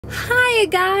Hi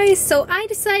guys! So I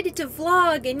decided to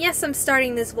vlog, and yes, I'm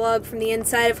starting this vlog from the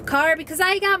inside of a car because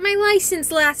I got my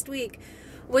license last week,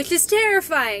 which is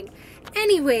terrifying.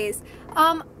 Anyways,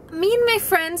 me and my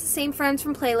friends, same friends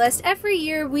from Playlist, every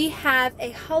year we have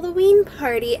a Halloween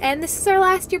party, and this is our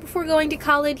last year before going to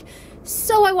college,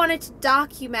 so I wanted to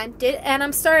document it, and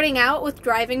I'm starting out with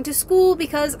driving to school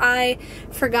because I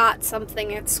forgot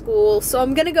something at school. So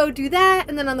I'm gonna go do that,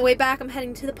 and then on the way back I'm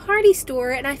heading to the party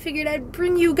store, and I figured I'd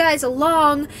bring you guys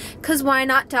along, because why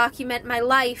not document my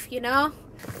life, you know?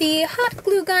 The hot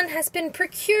glue gun has been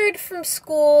procured from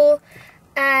school,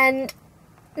 and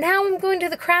now I'm going to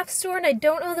the craft store, and I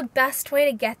don't know the best way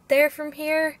to get there from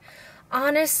here.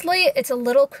 Honestly, it's a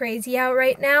little crazy out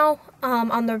right now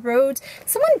on the roads.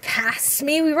 Someone passed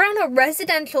me. We were on a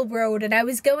residential road and I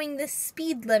was going the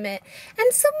speed limit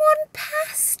and someone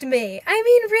passed me. I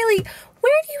mean, really,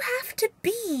 where do you have to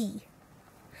be?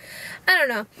 I don't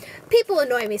know. People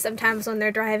annoy me sometimes when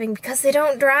they're driving because they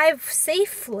don't drive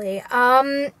safely. Who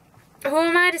am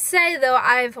I to say, though?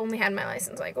 I've only had my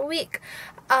license like a week.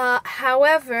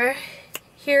 However,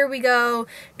 here we go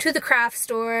to the craft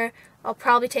store. It'll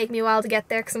probably take me a while to get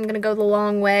there because I'm going to go the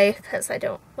long way because I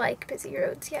don't like busy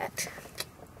roads yet.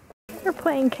 We're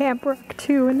playing Camp Rock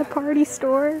 2 in the party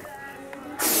store. I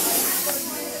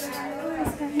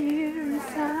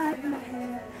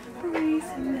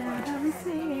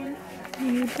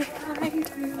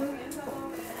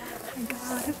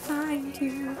gotta find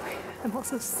you. I'm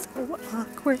also so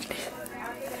awkward.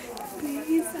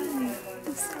 Please, I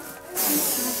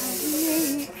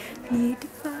need to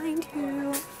find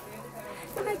you.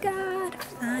 I gotta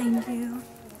find you.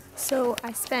 So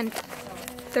I spent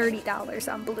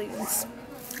 $30 on balloons.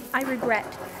 I regret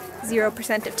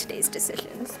 0% of today's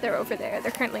decisions. They're over there.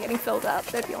 They're currently getting filled up.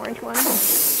 They're the orange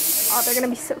ones. Oh, they're gonna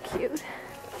be so cute.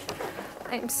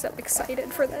 I am so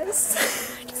excited for this.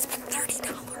 I just spent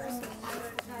 $30.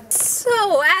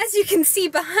 So, as you can see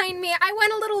behind me, I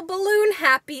went a little balloon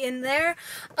happy in there.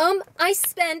 I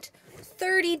spent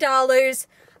 $30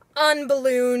 on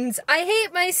balloons. I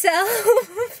hate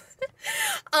myself.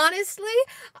 Honestly,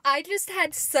 I just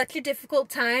had such a difficult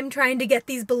time trying to get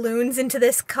these balloons into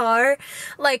this car.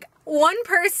 Like, one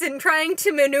person trying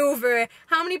to maneuver.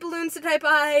 How many balloons did I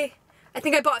buy? I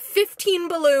think I bought 15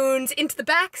 balloons into the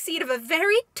back seat of a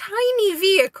very tiny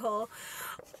vehicle.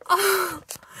 Oh,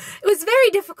 it was very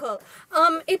difficult.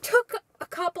 It took a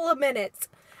couple of minutes.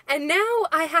 And now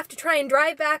I have to try and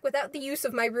drive back without the use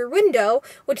of my rear window,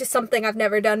 which is something I've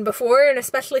never done before, and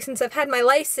especially since I've had my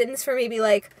license for maybe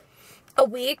like a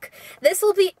week. This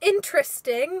will be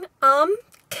interesting. I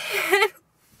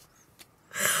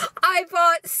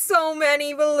bought so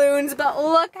many balloons, but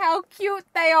look how cute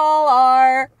they all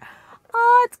are.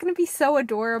 Oh, it's gonna be so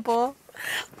adorable.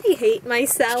 I hate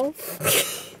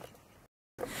myself.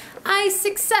 I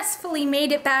successfully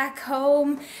made it back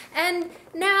home, and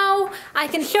now I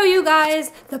can show you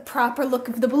guys the proper look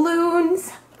of the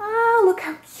balloons. Ah, look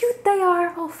how cute they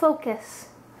are. Oh, focus.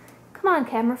 Come on,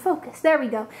 camera, focus. There we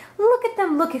go. Look at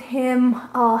them, look at him.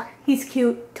 Oh, he's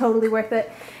cute, totally worth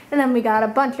it. And then we got a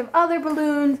bunch of other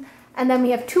balloons, and then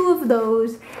we have 2 of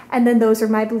those, and then those are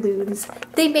my balloons.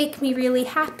 They make me really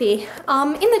happy.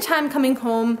 In the time coming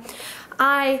home,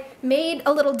 I made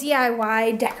a little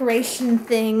DIY decoration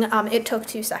thing. It took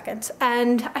 2 seconds,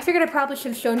 and I figured I probably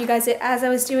should have shown you guys it as I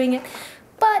was doing it,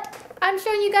 but I'm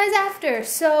showing you guys after.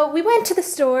 So we went to the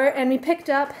store and we picked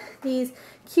up these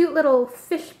cute little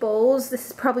fish bowls. This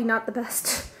is probably not the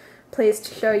best place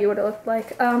to show you what it looked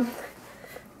like.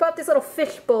 Bought these little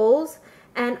fish bowls,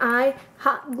 and I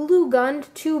hot glue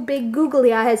gunned 2 big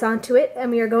googly eyes onto it,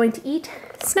 and we are going to eat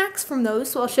snacks from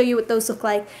those, so I'll show you what those look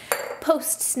like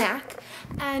post-snack.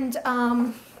 And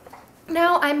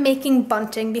now I'm making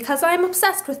bunting because I'm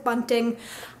obsessed with bunting.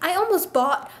 I almost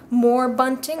bought more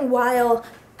bunting while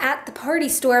at the party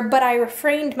store, but I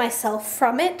refrained myself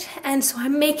from it, and so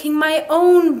I'm making my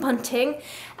own bunting,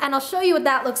 and I'll show you what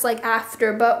that looks like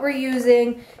after. But we're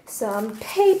using some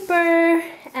paper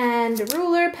and a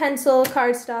ruler, pencil,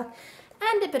 cardstock,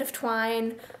 and a bit of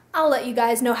twine. I'll let you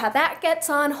guys know how that gets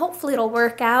on. Hopefully it'll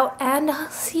work out, and I'll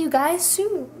see you guys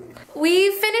soon.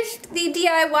 We finished the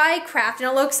DIY craft,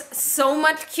 and it looks so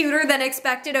much cuter than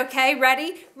expected. Okay,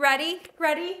 ready? Ready?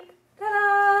 Ready?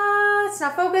 Ta-da! It's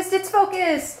not focused, it's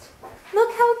focused.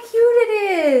 Look how cute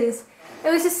it is. It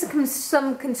was just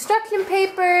some construction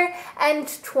paper and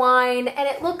twine, and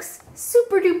it looks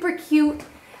super duper cute,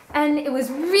 and it was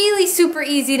really super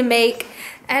easy to make,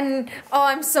 and oh,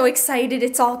 I'm so excited.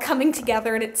 It's all coming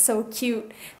together and it's so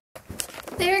cute.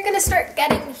 they're gonna start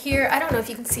getting here. I don't know if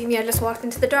you can see me, I just walked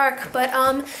into the dark, but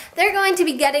they're going to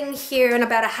be getting here in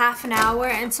about a half an hour,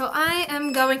 and so I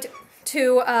am going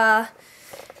to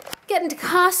get into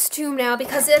costume now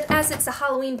because as it's a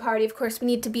Halloween party, of course, we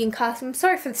need to be in costume. I'm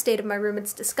sorry for the state of my room,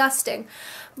 it's disgusting.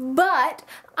 But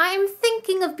I'm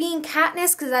thinking of being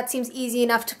Katniss because that seems easy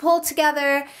enough to pull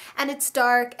together, and it's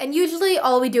dark, and usually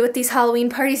all we do at these Halloween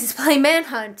parties is play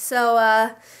Manhunt, so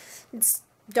it's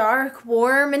dark,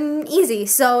 warm, and easy,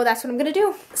 so that's what I'm gonna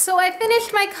do. So I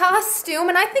finished my costume,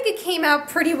 and I think it came out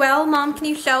pretty well. Mom, can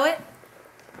you show it?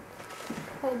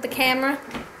 Hold the camera.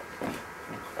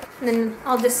 And then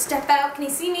I'll just step out. Can you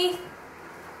see me?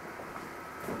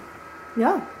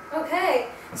 Yeah. Okay,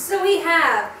 so we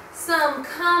have some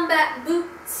combat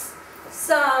boots,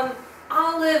 some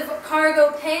olive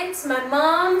cargo pants, my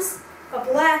mom's, a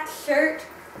black shirt,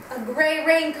 a gray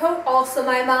raincoat, also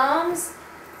my mom's,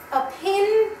 a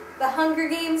pin, the Hunger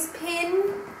Games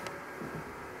pin.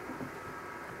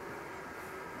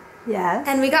 Yes.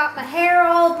 And we got my hair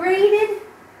all braided,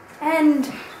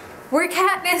 and we're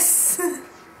Katniss.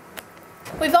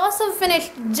 We've also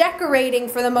finished decorating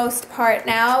for the most part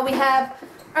now. We have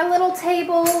our little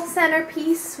table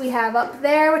centerpiece we have up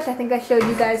there, which I think I showed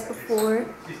you guys before.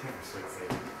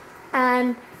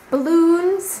 And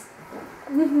balloons.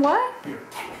 What?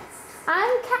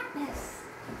 I'm Katniss.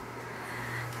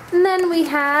 And then we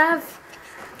have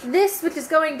this, which is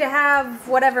going to have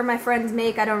whatever my friends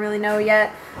make. I don't really know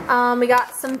yet. We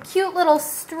got some cute little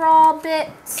straw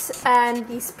bits and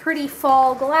these pretty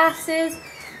fall glasses.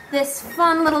 This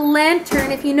fun little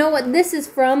lantern. If you know what this is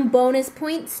from, bonus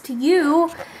points to you.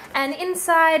 And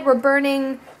inside we're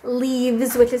burning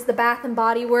leaves, which is the Bath &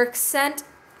 Body Works scent.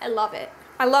 I love it.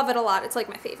 I love it a lot. It's like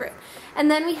my favorite. And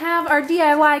then we have our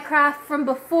DIY craft from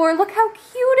before. Look how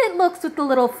cute it looks with the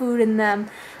little food in them.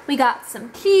 We got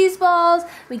some cheese balls.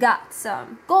 We got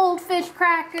some goldfish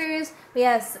crackers. We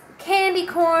have some candy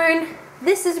corn.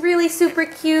 This is really super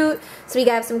cute. So we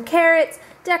got some carrots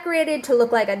decorated to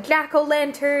look like a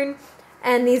jack-o'-lantern,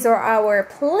 and these are our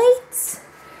plates,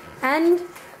 and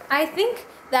I think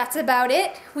that's about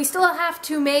it. We still have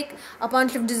to make a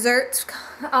bunch of desserts.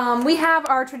 We have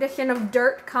our tradition of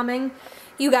dirt coming.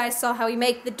 You guys saw how we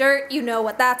make the dirt, you know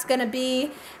what that's gonna be,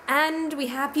 and we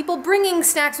have people bringing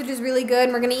snacks, which is really good,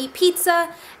 and we're gonna eat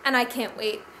pizza, and I can't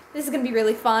wait. This is gonna be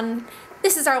really fun.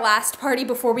 This is our last party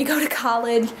before we go to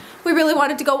college. We really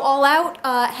wanted to go all out,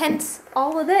 hence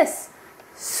all of this.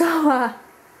 So,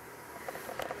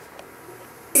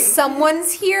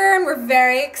 someone's here and we're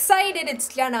very excited. It's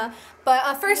Jenna.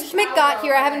 But first Schmidt got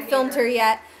here. I haven't filmed her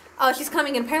yet. Oh, she's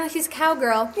coming in. Apparently she's a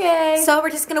cowgirl. Yay. So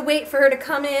we're just going to wait for her to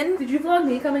come in. Did you vlog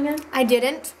me coming in? I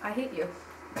didn't. I hate you.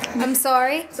 I'm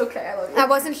sorry. It's okay, I love you. I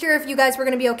wasn't sure if you guys were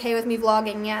going to be okay with me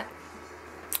vlogging yet.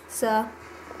 So.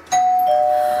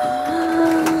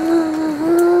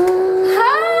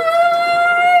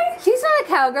 Hi! She's not a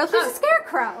cowgirl. She's a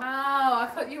scarecrow. Oh, I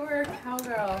thought you were a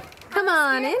cowgirl. Come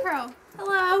on in.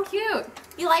 Hello. Cute.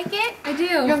 You like it? I do.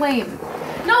 You're lame.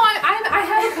 No, I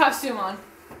have a costume on.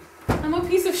 I'm a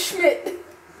piece of Schmidt.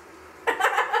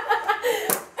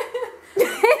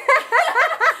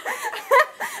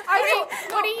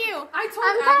 What are you? I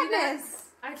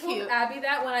told Abby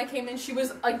that when I came in, she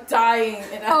was like dying.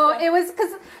 And Oh, it was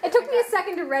because it took me a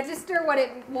second to register what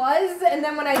it was, and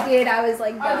then when I did, I was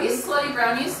like, Are these slutty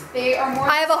brownies? They are more.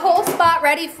 I have a whole spot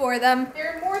ready for them.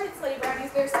 They're more than slutty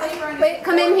brownies. They're slutty brownies. Wait,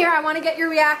 come in here. I want to get your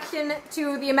reaction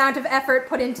to the amount of effort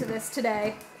put into this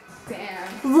today.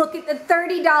 Damn. Look at the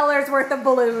 $30 worth of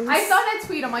balloons. I saw that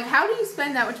tweet. I'm like, how do you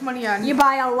spend that much money on? You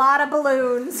buy a lot of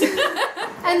balloons.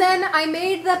 And then I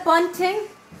made the bunting.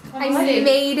 I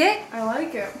made it. I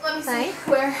like it. Let me see. Nice.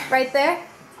 Where? Right there.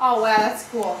 Oh, wow, that's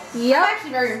cool. Yep. I'm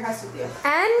actually very impressed with you.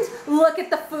 And look at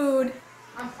the food.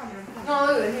 I'm coming. No,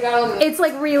 look at it. You gotta look at it. It's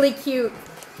like really cute.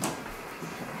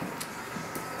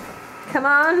 Come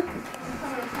on.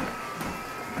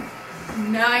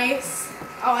 Nice.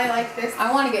 Oh, I like this.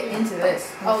 I want to get into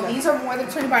this. Oh, these are more than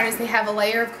 20 brownies. They have a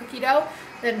layer of cookie dough,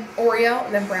 then Oreo,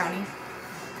 then brownie.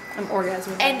 I'm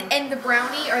orgasming. And the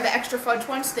brownie are the extra fudge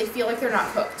ones, so they feel like they're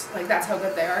not cooked. Like, that's how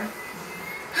good they are.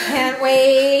 Can't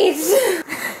wait.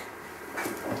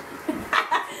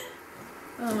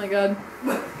 Oh my god.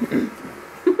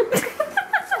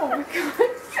 Oh my god.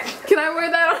 Can I wear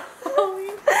that on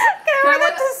Halloween? Can I wear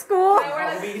that to school? Can I wear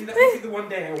that? Halloween, that would be the one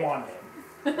day I wanted.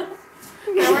 Can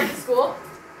I wear it to school?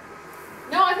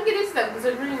 No, I think it is though, because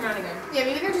they're running around again. Yeah,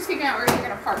 maybe they're just figuring out where they're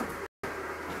gonna park.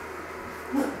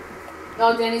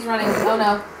 Oh, Danny's running. Oh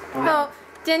no. Oh,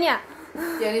 Danielle.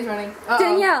 Danny's running.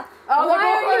 Danielle. Oh, why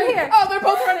are you running. here? Oh, they're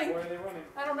both running. Where are they running?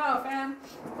 I don't know, fam.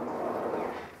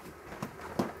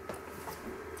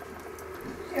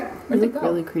 Where'd they go?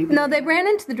 Really creepy. No, they ran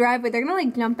into the driveway. They're gonna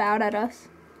like jump out at us.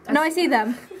 No, I see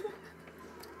them.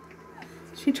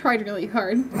 She tried really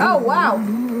hard. Oh wow.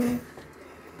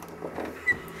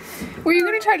 Were you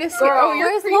gonna try to scare? Oh, you're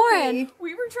Where's creepy. Lauren?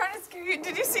 We were trying to scare you.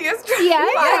 Did you see us trying? Yeah,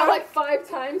 Yeah, yeah. like 5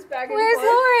 times back and Where's forth.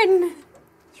 Lauren?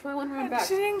 Try one run back.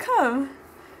 She didn't come.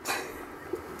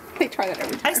 They try that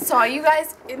every time. I saw you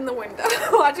guys in the window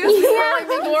watching us. Yeah.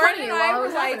 Like, Lauren and I while it were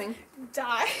was like happening.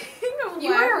 dying of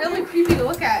You are really creepy to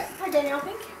look at. Hi, Danielle.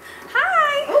 Thank you.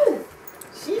 Hi. Oh,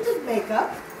 she did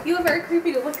makeup. You look very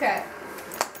creepy to look at.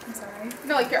 I'm sorry.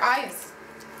 No, like your eyes.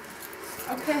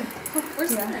 Okay.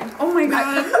 Where's Lauren? Oh my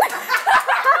god.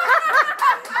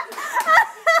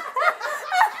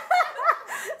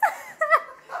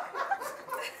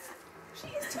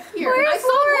 Here. Where's I saw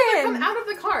Lauren Lauren? come out of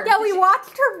the car. Yeah, we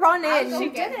watched her run I in.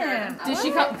 don't get her. Did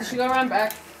she come? Did she go around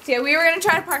back? So yeah, we were gonna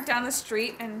try to park down the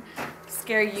street and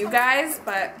scare you guys,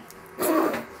 but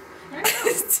Good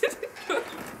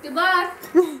luck.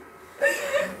 You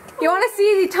want to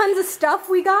see the tons of stuff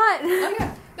we got? Oh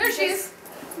yeah. There she is.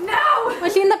 no.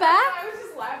 Was she in the back? I was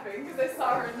just laughing because I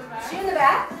saw her in the back. in the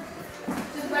back?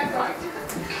 She's back going.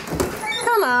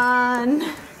 Come on.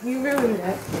 You ruined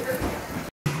it.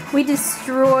 We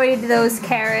destroyed those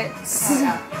carrots.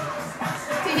 Over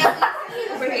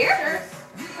here.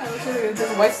 There's a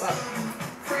white spot.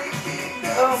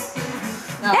 Oh.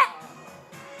 No.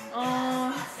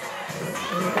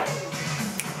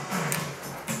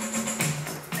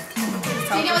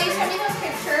 Danielle, you sent me the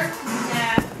picture.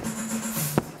 Yeah.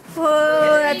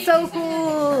 Whoa, that's so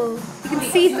cool. You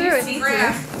can see through it.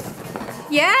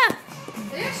 Yeah.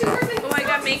 They actually worked Oh, I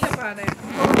got makeup on it.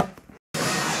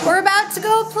 We're about to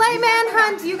go play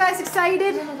Manhunt. You guys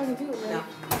excited?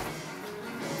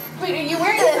 Wait, are you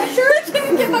wearing a shirt? I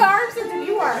didn't get my arms into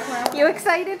you are. You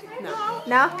excited? No.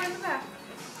 No?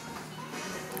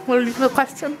 What is the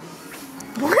question?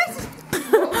 What?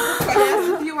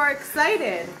 Yes, you are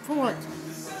excited. For what?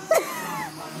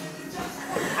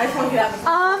 I just want to get out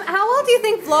of How well do you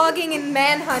think vlogging in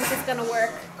Manhunt is gonna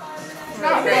work?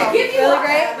 Not Really great?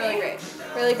 Really great.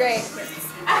 Really great. We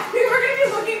were gonna be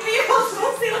looking for you.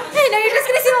 We'll see. Hey, no, you're just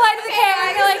gonna see the light of the camera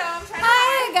and you're like,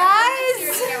 hi guys.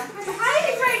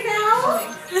 Hiding right now.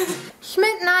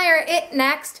 Schmidt and I are it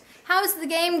next. How's the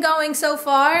game going so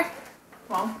far?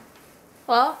 Well,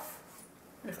 Well,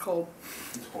 it's cold.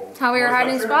 how are your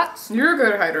hiding spots? You're a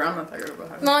good hider. I'm not that good of a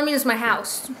hider. No, I mean it's my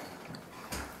house.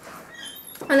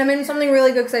 And I'm in something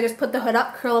really good because I just put the hood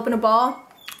up, curl up in a ball.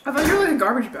 I thought you were like a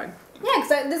garbage bag. Yeah, because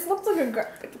this looks like a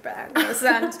garbage bag in a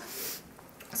sense.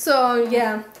 So,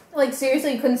 yeah. Like,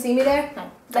 seriously, you couldn't see me there?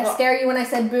 No. Did I scare you when I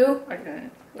said boo? I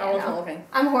didn't. Yeah, I wasn't no. looking.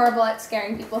 I'm horrible at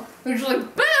scaring people. You're just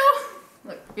like, boo!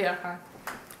 Like, yeah, hi.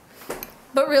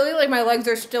 But really, like, my legs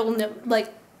are still, like,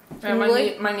 Yeah,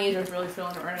 tingly. my knees are really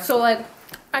feeling it right now. So, like,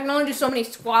 I can only do so many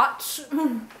squats. I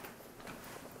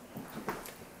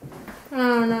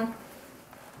don't know.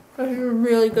 This is a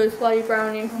really good slutty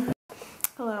brownie.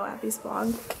 Hello, Abby's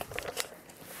vlog.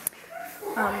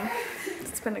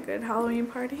 It's been a good Halloween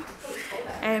party,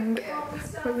 and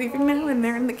we're leaving now, and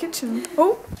they're in the kitchen.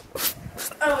 Oh,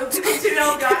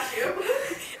 Janelle got you.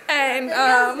 and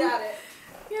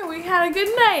yeah, we had a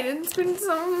good night. It's been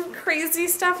some crazy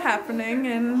stuff happening,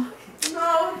 and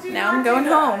now I'm going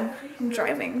home. I'm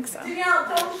driving, so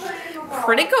Janelle, don't put it in the wall.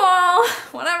 pretty cool.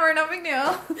 Whatever, no big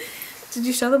deal. Did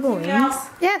you show the balloons?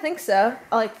 Yeah, I think so.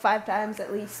 Like 5 times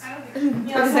at least. Janelle,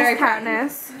 It was very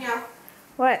Katniss. Janelle,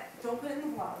 What? don't put it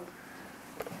in the vlog.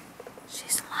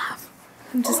 She's in love.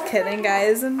 I'm just kidding,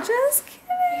 guys. I'm just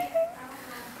kidding.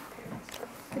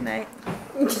 Good night.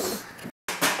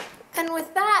 And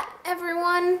with that,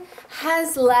 everyone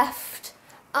has left.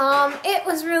 It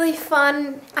was really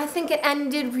fun. I think it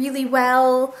ended really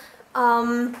well.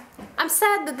 I'm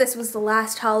sad that this was the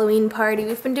last Halloween party.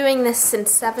 We've been doing this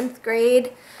since 7th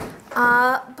grade.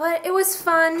 But it was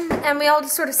fun, and we all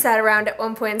just sort of sat around at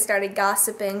one point and started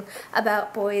gossiping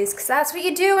about boys, because that's what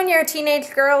you do when you're a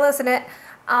teenage girl, isn't it?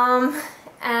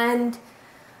 And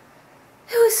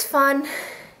it was fun.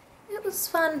 It was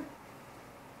fun.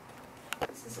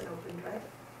 This isn't open, right?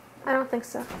 I don't think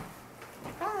so.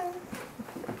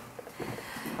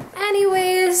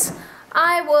 Anyways,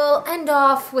 I will end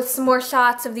off with some more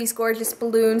shots of these gorgeous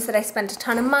balloons that I spent a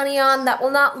ton of money on that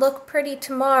will not look pretty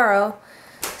tomorrow.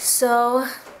 So,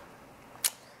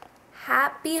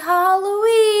 happy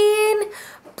Halloween!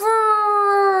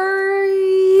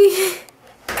 Bye!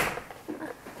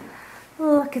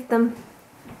 Look at them.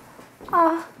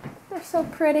 Oh, they're so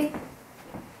pretty.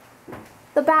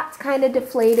 The bat's kind of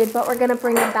deflated, but we're going to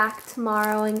bring him back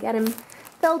tomorrow and get him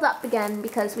filled up again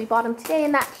because we bought him today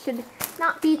and that should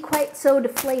not be quite so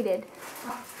deflated.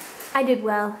 I did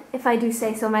well, if I do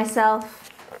say so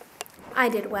myself. I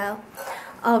did well.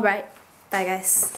 All right. Bye, guys.